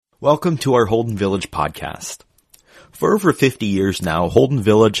Welcome to our Holden Village podcast. For over 50 years now, Holden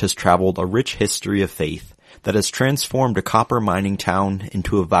Village has traveled a rich history of faith that has transformed a copper mining town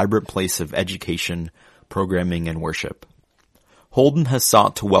into a vibrant place of education, programming, and worship. Holden has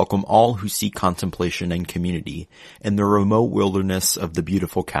sought to welcome all who seek contemplation and community in the remote wilderness of the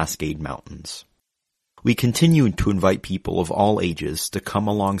beautiful Cascade Mountains. We continue to invite people of all ages to come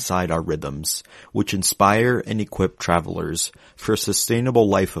alongside our rhythms, which inspire and equip travelers for a sustainable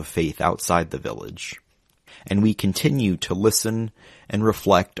life of faith outside the village. And we continue to listen and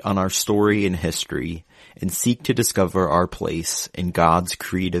reflect on our story and history and seek to discover our place in God's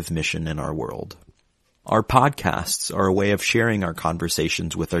creative mission in our world. Our podcasts are a way of sharing our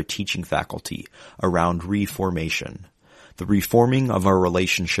conversations with our teaching faculty around reformation, the reforming of our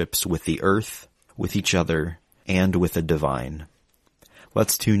relationships with the earth, with each other, and with the divine.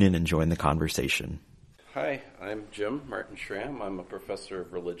 Let's tune in and join the conversation. Hi, I'm Jim Martin-Schramm. I'm a professor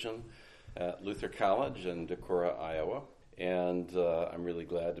of religion at Luther College in Decorah, Iowa. And I'm really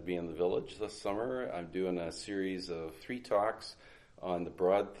glad to be in the village this summer. I'm doing a series of 3 talks on the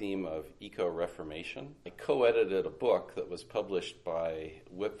broad theme of Eco-Reformation. I co-edited a book that was published by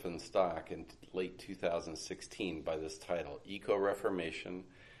Wipf and Stock in late 2016 by this title, Eco-Reformation,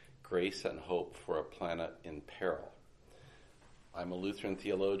 Grace and Hope for a Planet in Peril. I'm a Lutheran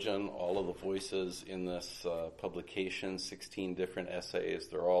theologian. All of the voices in this publication, 16 different essays,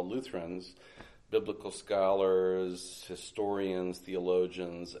 they're all Lutherans, biblical scholars, historians,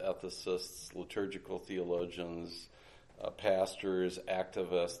 theologians, ethicists, liturgical theologians, pastors,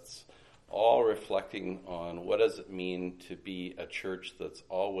 activists, all reflecting on what does it mean to be a church that's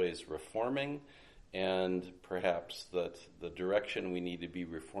always reforming, and perhaps that the direction we need to be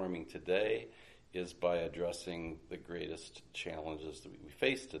reforming today is by addressing the greatest challenges that we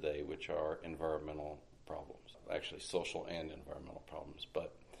face today, which are environmental problems, actually social and environmental problems.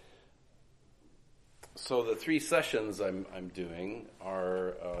 But so the 3 sessions I'm doing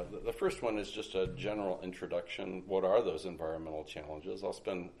are, the first one is just a general introduction. What are those environmental challenges?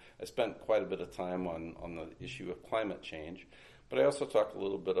 I spent quite a bit of time on the issue of climate change, but I also talk a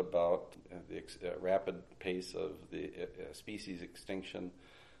little bit about the rapid pace of the species extinction,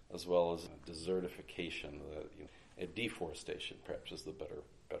 as well as desertification, deforestation perhaps is the better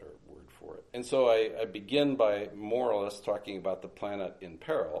word for it. And so I begin by more or less talking about the planet in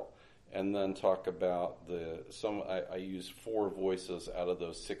peril, and then talk about I use 4 voices out of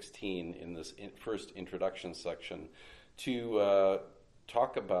those 16 in this first introduction section to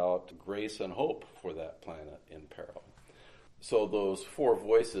talk about grace and hope for that planet in peril. So those 4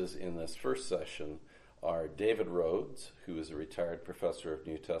 voices in this first session are David Rhodes, who is a retired professor of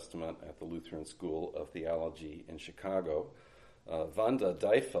New Testament at the Lutheran School of Theology in Chicago, Wanda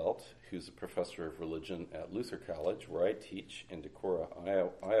Deifelt, who's a professor of religion at Luther College, where I teach in Decorah,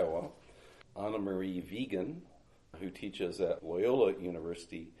 Iowa, Anna Marie Wiegand, who teaches at Loyola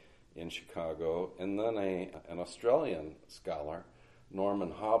University in Chicago, and then an Australian scholar, Norman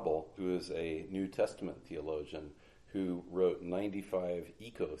Hobble, who is a New Testament theologian who wrote 95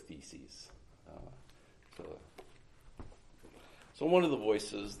 eco-theses. So one of the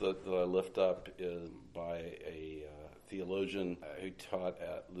voices that I lift up is by a theologian who taught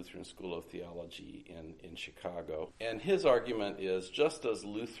at Lutheran School of Theology in Chicago. And his argument is, just as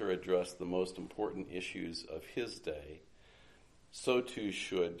Luther addressed the most important issues of his day, so too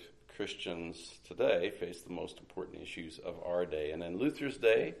should Christians today face the most important issues of our day. And in Luther's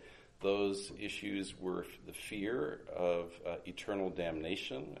day, those issues were the fear of eternal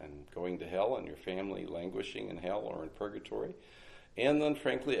damnation and going to hell, and your family languishing in hell or in purgatory. And then,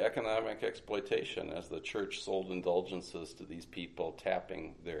 frankly, economic exploitation as the church sold indulgences to these people,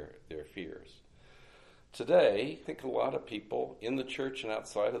 tapping their fears. Today, I think a lot of people in the church and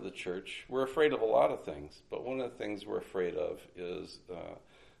outside of the church, we're afraid of a lot of things, but one of the things we're afraid of is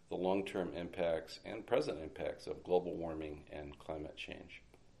the long-term impacts and present impacts of global warming and climate change.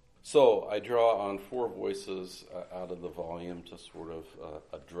 So I draw on 4 voices out of the volume to sort of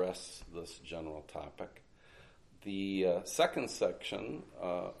address this general topic. The second section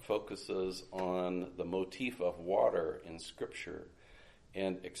focuses on the motif of water in Scripture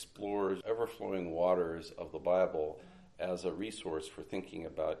and explores ever-flowing waters of the Bible as a resource for thinking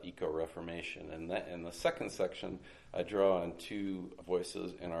about eco-reformation. And in the second section, I draw on 2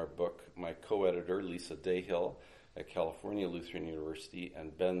 voices in our book, my co-editor, Lisa Dayhill, at California Lutheran University,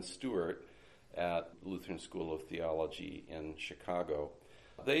 and Ben Stewart at Lutheran School of Theology in Chicago.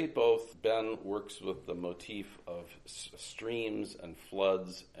 Ben works with the motif of streams and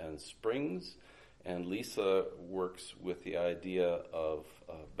floods and springs, and Lisa works with the idea of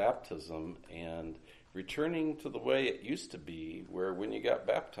baptism and returning to the way it used to be, where when you got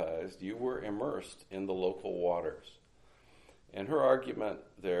baptized, you were immersed in the local waters. And her argument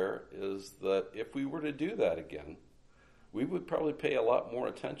there is that if we were to do that again, we would probably pay a lot more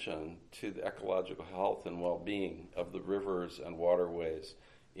attention to the ecological health and well-being of the rivers and waterways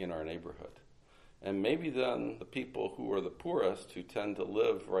in our neighborhood. And maybe then the people who are the poorest, who tend to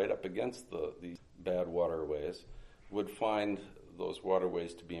live right up against these bad waterways, would find those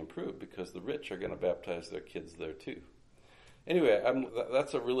waterways to be improved because the rich are going to baptize their kids there too. Anyway,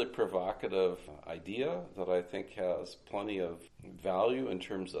 that's a really provocative idea that I think has plenty of value in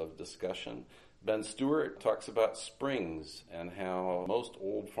terms of discussion. Ben Stewart talks about springs and how most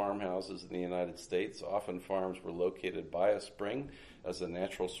old farmhouses in the United States, often farms were located by a spring as a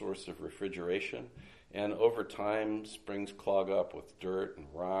natural source of refrigeration. And over time, springs clog up with dirt and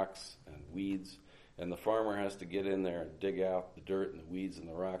rocks and weeds. And the farmer has to get in there and dig out the dirt and the weeds and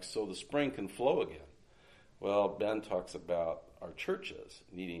the rocks so the spring can flow again. Well, Ben talks about our churches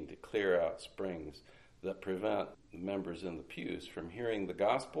needing to clear out springs that prevent members in the pews from hearing the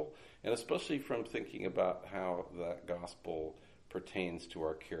gospel, and especially from thinking about how that gospel pertains to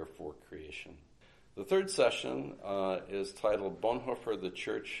our care for creation. The third session is titled Bonhoeffer, the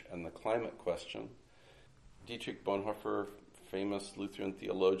Church, and the Climate Question. Dietrich Bonhoeffer, famous Lutheran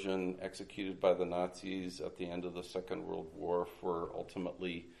theologian, executed by the Nazis at the end of the Second World War for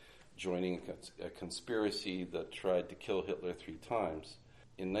ultimately joining a conspiracy that tried to kill Hitler 3 times.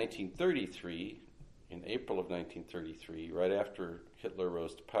 In 1933, in April of 1933, right after Hitler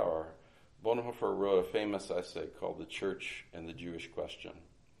rose to power, Bonhoeffer wrote a famous essay called The Church and the Jewish Question.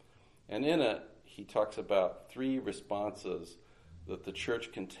 And in it, he talks about 3 responses that the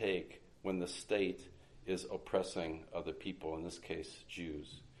church can take when the state is oppressing other people, in this case,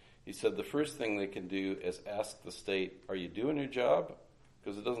 Jews. He said the first thing they can do is ask the state, are you doing your job?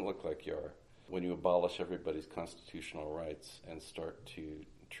 Because it doesn't look like you are, when you abolish everybody's constitutional rights and start to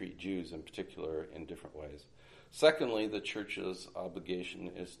treat Jews in particular in different ways. Secondly, the church's obligation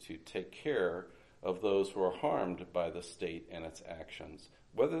is to take care of those who are harmed by the state and its actions,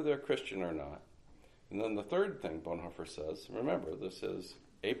 whether they're Christian or not. And then the third thing Bonhoeffer says, remember, this is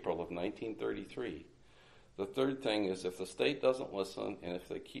April of 1933. The third thing is if the state doesn't listen and if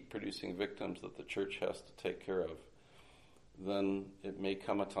they keep producing victims that the church has to take care of, then it may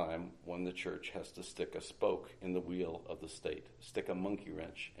come a time when the church has to stick a spoke in the wheel of the state, stick a monkey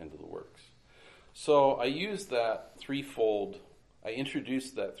wrench into the works. So I introduced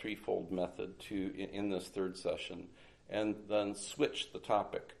that threefold method in this third session, and then switched the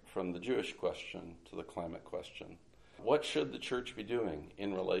topic from the Jewish question to the climate question. What should the church be doing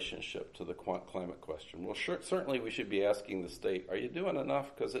in relationship to the climate question? Well, certainly we should be asking the state, are you doing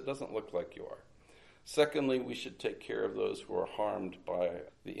enough? Because it doesn't look like you are. Secondly, we should take care of those who are harmed by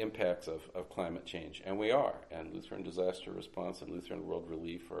the impacts of climate change, and we are. And Lutheran Disaster Response and Lutheran World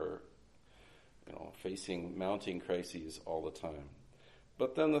Relief are, facing mounting crises all the time.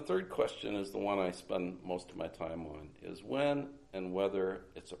 But then the third question is the one I spend most of my time on, is when and whether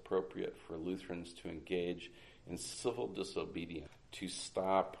it's appropriate for Lutherans to engage in civil disobedience to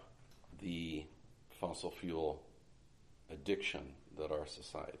stop the fossil fuel addiction that our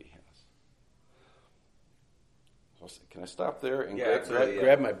society has. Can I stop there and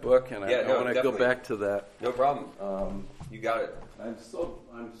grab my book? And I want to go back to that. No problem. You got it.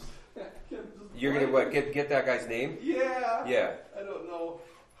 You're going to get that guy's name? Yeah. Yeah. I don't know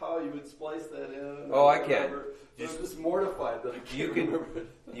how you would splice that in. Oh, I can. I'm just mortified that I can't remember it.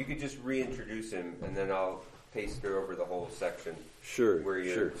 You could just reintroduce him, and then I'll paste through over the whole section. Sure. Where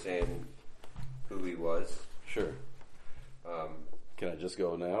you're saying who he was. Sure. Can I just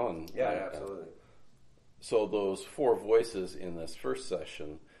go now? Yeah, absolutely. So those 4 voices in this first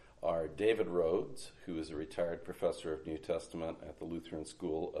session are David Rhodes, who is a retired professor of New Testament at the Lutheran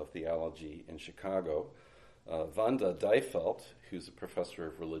School of Theology in Chicago, Wanda Deifelt, who's a professor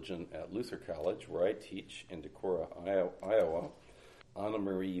of religion at Luther College, where I teach in Decorah, Iowa, Anna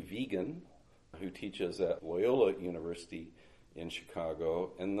Marie Vegan, who teaches at Loyola University in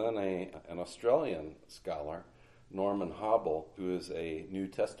Chicago, and then an Australian scholar, Norman Hobble, who is a New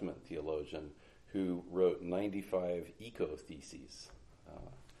Testament theologian who wrote 95 eco-theses.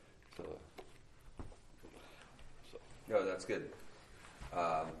 No, that's good.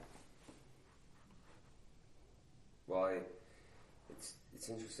 It's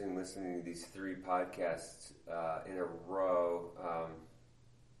interesting listening to these 3 podcasts in a row.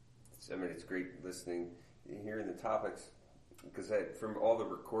 It's great listening, hearing the topics, because from all the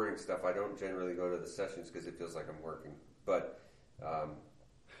recording stuff, I don't generally go to the sessions because it feels like I'm working. But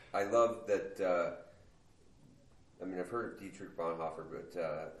I love that. I've heard of Dietrich Bonhoeffer, but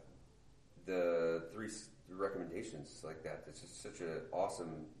the three recommendations like that. It's just such an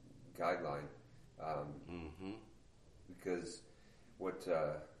awesome guideline. Because what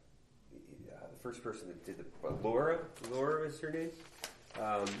the first person that did Laura is her name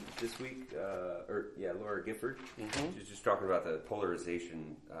this week, Laura Gifford. She was just talking about the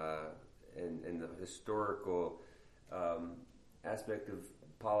polarization and the historical aspect of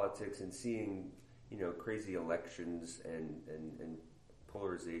politics and seeing crazy elections and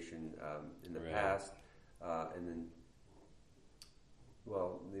polarization in the past, and then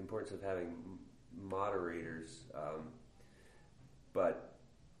the importance of having moderators, but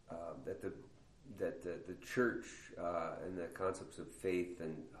that the church and the concepts of faith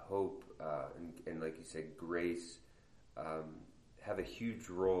and hope and like you said, grace have a huge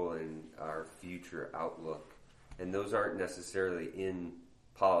role in our future outlook, and those aren't necessarily in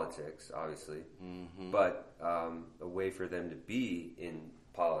politics, obviously, but a way for them to be in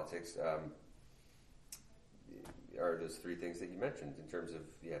politics are those three things that you mentioned in terms of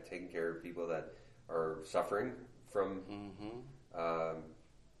taking care of people that are suffering from the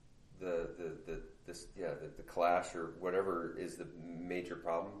clash or whatever is the major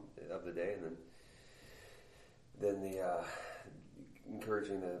problem of the day, and then the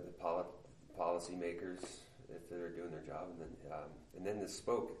encouraging the policy makers if they're doing their job, and then the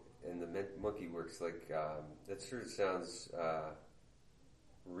spoke and the monkey works like that sort of sounds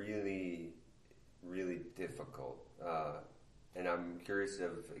really, really difficult, and I'm curious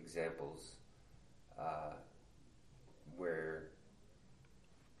of examples where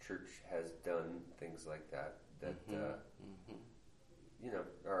church has done things like that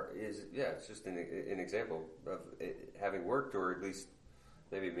it's just an example of it having worked, or at least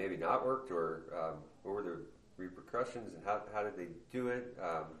maybe not worked, or what were the repercussions, and how did they do it,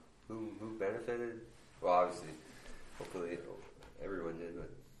 who benefited. Well, obviously, hopefully everyone did, but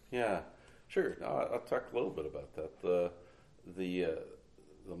yeah, sure. I'll talk a little bit about that. The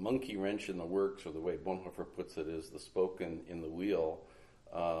monkey wrench in the works, or the way Bonhoeffer puts it, is the spoke in the wheel.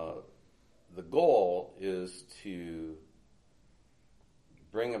 The goal is to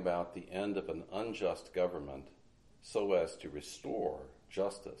bring about the end of an unjust government so as to restore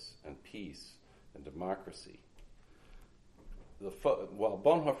justice and peace and democracy. While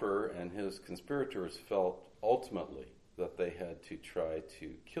Bonhoeffer and his conspirators felt ultimately that they had to try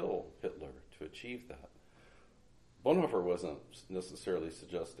to kill Hitler to achieve that, Bonhoeffer wasn't necessarily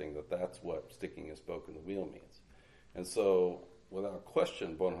suggesting that that's what sticking a spoke in the wheel means. And so, without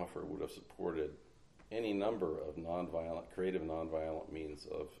question, Bonhoeffer would have supported any number of creative nonviolent means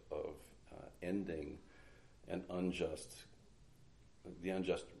of ending the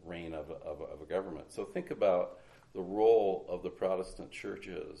unjust reign of a government. So think about the role of the Protestant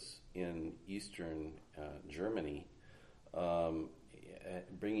churches in Eastern Germany,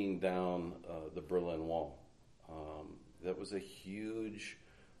 bringing down the Berlin Wall. That was a huge.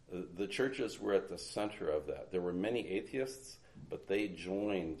 The churches were at the center of that. There were many atheists, but they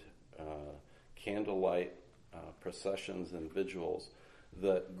joined candlelight processions and vigils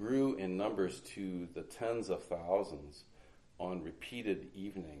that grew in numbers to the tens of thousands on repeated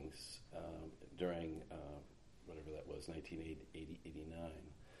evenings during whatever that was,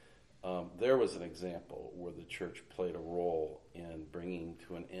 1989. There was an example where the church played a role in bringing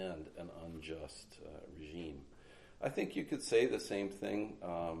to an end an unjust regime. I think you could say the same thing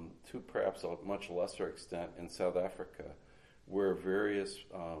to perhaps a much lesser extent in South Africa, where various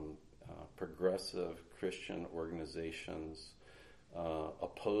progressive Christian organizations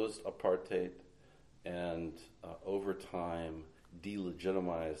opposed apartheid and over time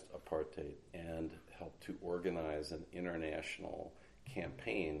delegitimized apartheid and helped to organize an international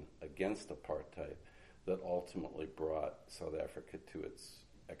campaign against apartheid that ultimately brought South Africa to its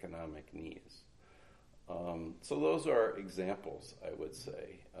economic knees. So those are examples, I would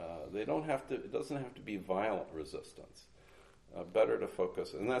say. It doesn't have to be violent resistance. Better to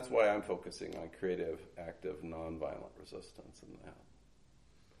focus, and that's why I'm focusing on creative, active, nonviolent resistance in that.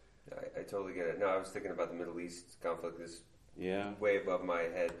 I totally get it. No, I was thinking about the Middle East conflict. This way above my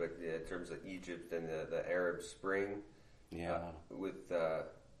head, but in terms of Egypt and the Arab Spring, it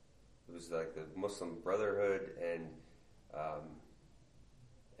was like the Muslim Brotherhood and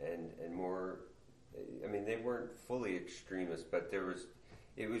more. I mean, they weren't fully extremist, but there was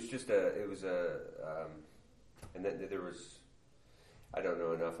I don't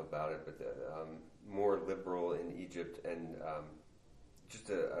know enough about it, but more liberal in Egypt, and just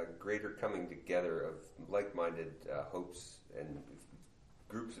a greater coming together of like-minded hopes and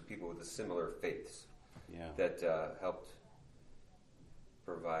groups of people with similar faiths that helped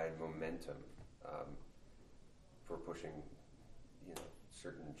provide momentum for pushing,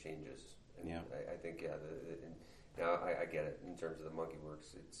 certain changes. And Yeah. I think, now I get it in terms of the monkey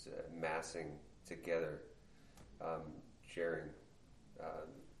works. It's massing together, sharing.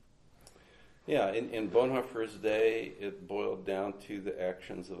 In Bonhoeffer's day, it boiled down to the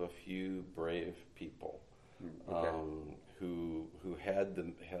actions of a few brave people who had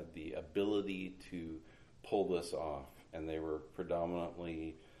the ability to pull this off, and they were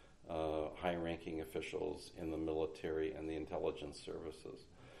predominantly high-ranking officials in the military and the intelligence services.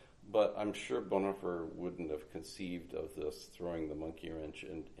 But I'm sure Bonhoeffer wouldn't have conceived of this throwing the monkey wrench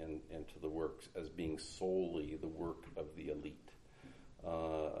into the works as being solely the work of the elite.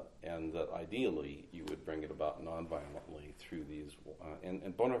 And that ideally you would bring it about nonviolently through these.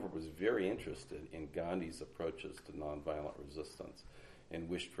 And Bonhoeffer was very interested in Gandhi's approaches to nonviolent resistance and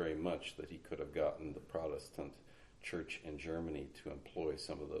wished very much that he could have gotten the Protestant church in Germany to employ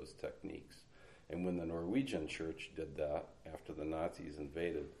some of those techniques. And when the Norwegian church did that after the Nazis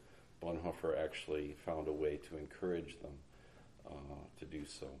invaded, Bonhoeffer actually found a way to encourage them to do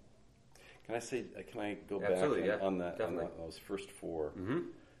so. Can I go Absolutely, back on those first four? Mm-hmm.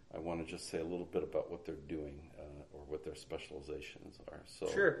 I want to just say a little bit about what they're doing or what their specializations are. So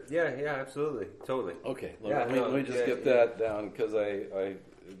Sure. Yeah, absolutely. Totally. Okay. Let me just get that down, because I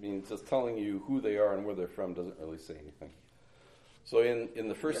mean, just telling you who they are and where they're from doesn't really say anything. So in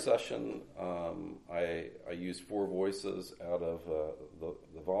the first session, I used four voices out of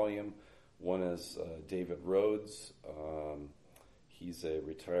the volume. One is David Rhodes. He's a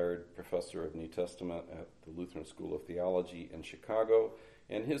retired professor of New Testament at the Lutheran School of Theology in Chicago,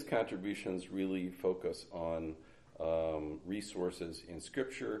 and his contributions really focus on resources in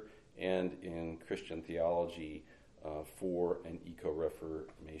Scripture and in Christian theology for an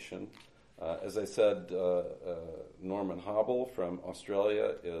Eco-Reformation. As I said, Norman Hobble from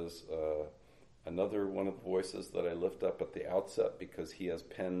Australia is another one of the voices that I lift up at the outset, because he has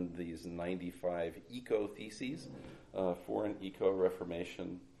penned these 95 eco-theses for an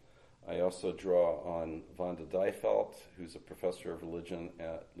Eco-Reformation. I also draw on Vonda Dijfeld, who's a professor of religion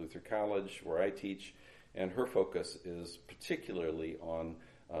at Luther College, where I teach, and her focus is particularly on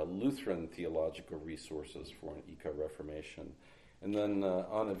Lutheran theological resources for an Eco-Reformation. And then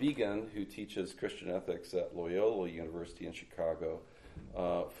Anna Wiegand, who teaches Christian ethics at Loyola University in Chicago,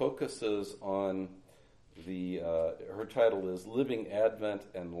 focuses on her title is Living Advent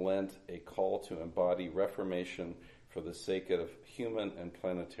and Lent, a Call to Embody Reformation for the Sake of Human and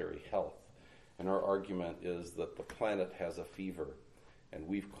Planetary Health. And her argument is that the planet has a fever, and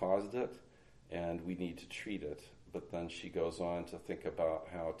we've caused it, and we need to treat it. But then she goes on to think about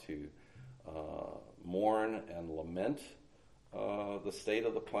how to mourn and lament the state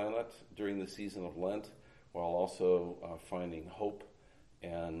of the planet during the season of Lent, while also finding hope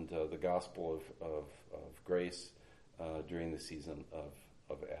and the gospel of grace during the season of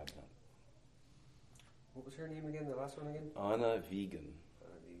Advent. What was her name again? The last one again? Anna Wiegand.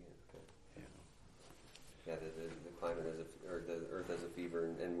 Anna Wiegand. Okay. Yeah, the climate or the Earth has a fever,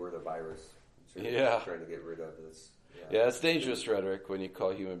 and we're the virus. Trying to get rid of this. Yeah, it's dangerous rhetoric when you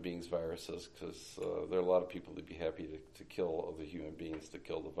call human beings viruses, because there are a lot of people who'd be happy to kill other human beings to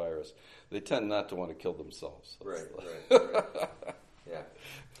kill the virus. They tend not to want to kill themselves. Right. Yeah.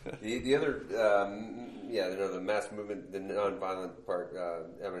 The other, the mass movement, the nonviolent part.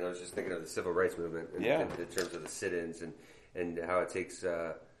 I was just thinking of the civil rights movement in terms of the sit-ins and how it takes.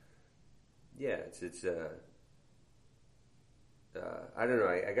 It's. I don't know.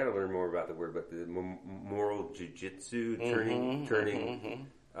 I got to learn more about the word, but the moral jiu-jitsu, turning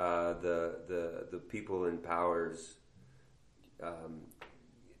the people in power's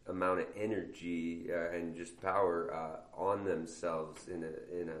amount of energy and just power on themselves in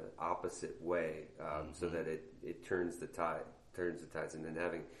an opposite way, so that it turns the tides, and then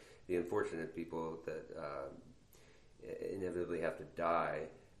having the unfortunate people that inevitably have to die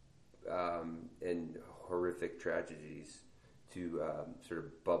in horrific tragedies to sort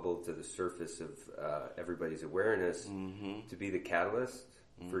of bubble to the surface of everybody's awareness, to be the catalyst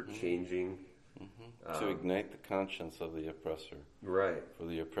for changing. To ignite the conscience of the oppressor. Right. For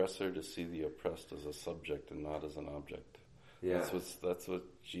the oppressor to see the oppressed as a subject and not as an object. Yeah. That's what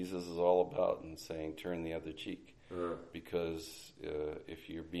Jesus is all about in saying turn the other cheek. Because if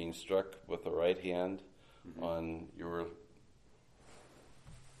you're being struck with the right hand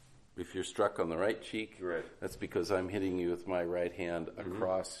if you're struck on the right cheek, that's because I'm hitting you with my right hand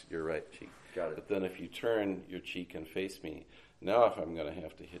across your right cheek. Got it. But then if you turn your cheek and face me, now if I'm going to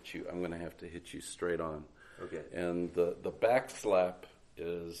have to hit you, I'm going to have to hit you straight on. Okay. And the back slap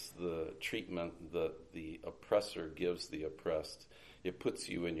is the treatment that the oppressor gives the oppressed. It puts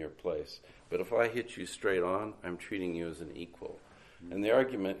you in your place. But if I hit you straight on, I'm treating you as an equal. And the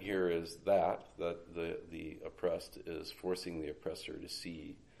argument here is that the oppressed is forcing the oppressor to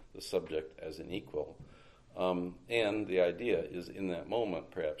see the subject as an equal. And the idea is in that moment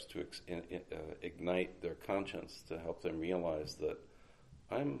perhaps to ignite their conscience, to help them realize that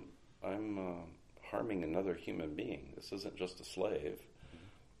I'm harming another human being. This isn't just a slave.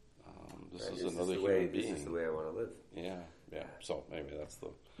 This is another human being. This is the way I want to live. Yeah. So maybe that's the...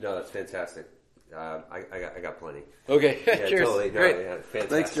 No, that's fantastic. I got plenty. Okay, yeah, cheers. Totally. No, Great. yeah, fantastic.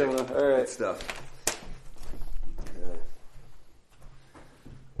 Thanks, gentlemen. All right. Good stuff.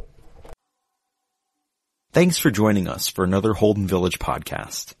 Thanks for joining us for another Holden Village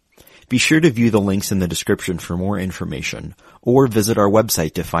podcast. Be sure to view the links in the description for more information, or visit our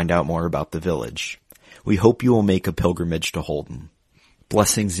website to find out more about the village. We hope you will make a pilgrimage to Holden.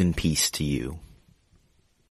 Blessings and peace to you.